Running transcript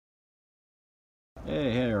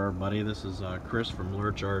Hey everybody, this is Chris from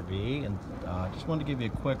Lerch RV, and just wanted to give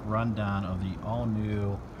you a quick rundown of the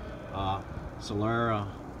all-new Solera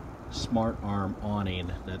Smart Arm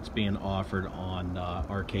awning that's being offered on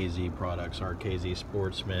RKZ products, RKZ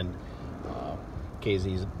Sportsmen,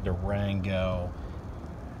 KZ's Durango,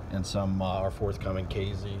 and some are forthcoming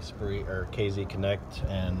KZ Spree or KZ Connect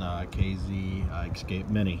and KZ Escape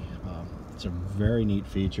Mini. It's a very neat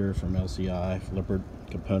feature from LCI Flipper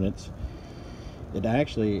Components. It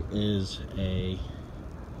actually is a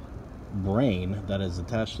brain that is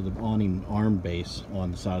attached to the awning arm base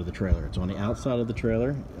on the side of the trailer. It's on the outside of the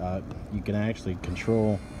trailer. You can actually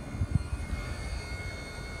control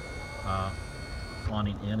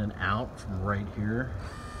awning in and out from right here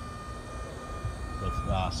with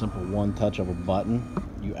simple one touch of a button.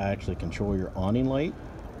 You actually control your awning light.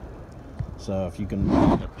 So if you can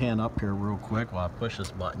pan up here real quick while I push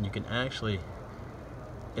this button, you can actually,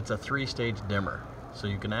 it's a 3-stage dimmer, so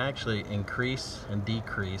you can actually increase and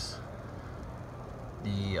decrease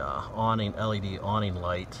the LED awning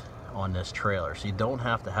light on this trailer, so you don't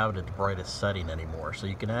have to have it at the brightest setting anymore. So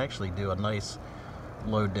you can actually do a nice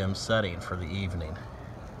low dim setting for the evening.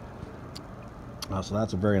 So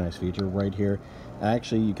that's a very nice feature right here.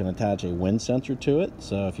 Actually, you can attach a wind sensor to it,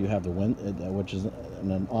 so if you have the wind, which is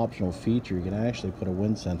an optional feature, you can actually put a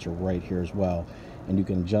wind sensor right here as well, and you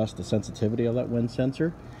can adjust the sensitivity of that wind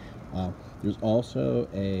sensor. There's also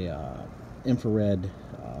a infrared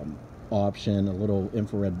option, a little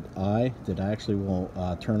infrared eye that actually will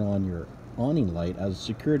turn on your awning light as a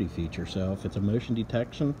security feature. So if it's a motion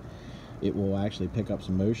detection, it will actually pick up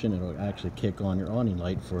some motion. It'll actually kick on your awning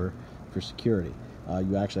light for security.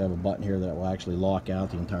 You actually have a button here that will actually lock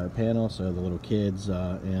out the entire panel, so the little kids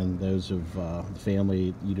and those of the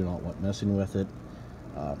family you do not want messing with it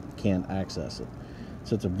can't access it.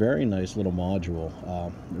 So it's a very nice little module.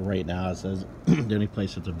 Right now it says the only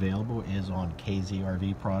place it's available is on KZ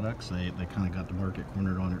RV products. They kind of got the market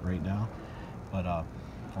cornered on it right now. But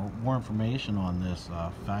for more information on this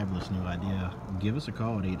fabulous new idea, give us a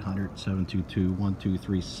call at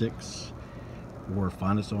 800-722-1236 or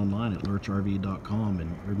find us online at lerchrv.com.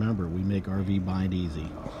 And remember, we make RV buying easy.